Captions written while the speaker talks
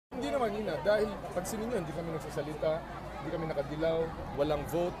naman, Ina, dahil pansinin nyo, hindi kami nagsasalita, hindi kami nakadilaw, walang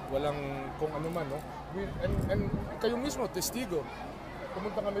vote, walang kung ano man, no? And kayo mismo, testigo,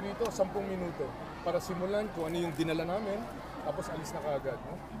 pumunta kami rito 10 minuto para simulan kung ano yung dinala namin, tapos alis na kaagad.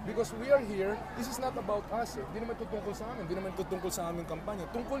 No? Because we are here, this is not about us. Hindi naman tutungkol sa amin, hindi naman tutungkol sa aming kampanya.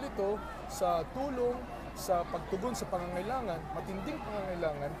 Tungkol ito sa tulong, sa pagtugon sa pangangailangan, matinding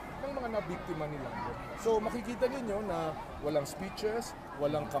pangangailangan ng mga nabiktima nila. So makikita ninyo na walang speeches,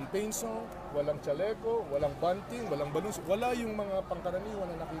 walang campaign song, walang chaleco, walang bunting, walang balloons, wala yung mga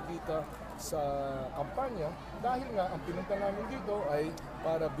pangkaraniwan na nakikita sa kampanya dahil nga ang pinunta namin dito ay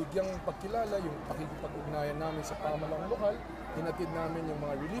para bigyang pagkilala yung pakikipag-ugnayan namin sa pamahalang lokal. Hinatid namin yung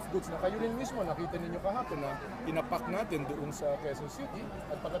mga relief goods na kayo rin mismo nakita ninyo kahapon na inapak natin doon sa Quezon City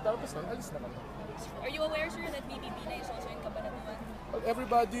at pagkatapos nun, alis na kami. Are you aware, sir, that BBB na is also in Cabanatuan? Well,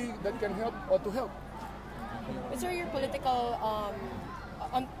 everybody that can help ought to help. But sir, your political,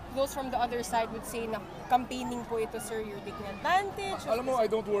 those from the other side would say na campaigning po ito, sir, you're taking advantage. Alam mo, I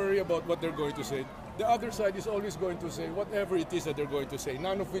don't worry about what they're going to say. The other side is always going to say whatever it is that they're going to say,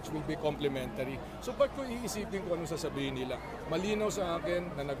 none of which will be complimentary. So ba't ko iisipin kung anong sasabihin nila? Malinaw sa akin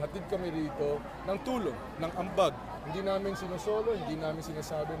na naghatid kami rito ng tulong, ng ambag. Hindi namin sinusolo, hindi namin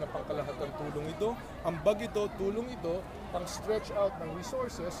sinasabi na pangkalahatang tulong ito. Ambag ito, tulong ito, pang stretch out ng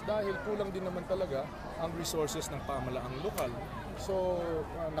resources dahil kulang din naman talaga ang resources ng pamahalaang lokal. So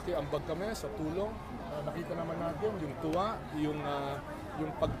nakiambag kami sa tulong. Nakita naman natin yung tuwa, yung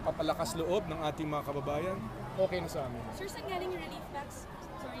pagpapalakas loob ng ating mga kababayan, okay na sa amin. Sir, saan galing yung relief packs?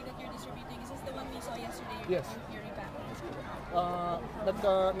 Sorry that you're distributing. Is this the one we saw yesterday? Yes. Your repackage?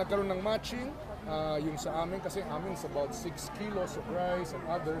 Nagkaroon ng matching yung sa amin kasi amin is about 6 kilos of rice and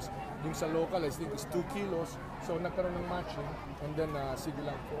others. Yung sa local I think is 2 kilos. So nagkaroon ng matching and then sige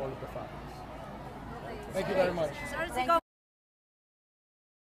lang for all of the families. Thank you very much. Sir,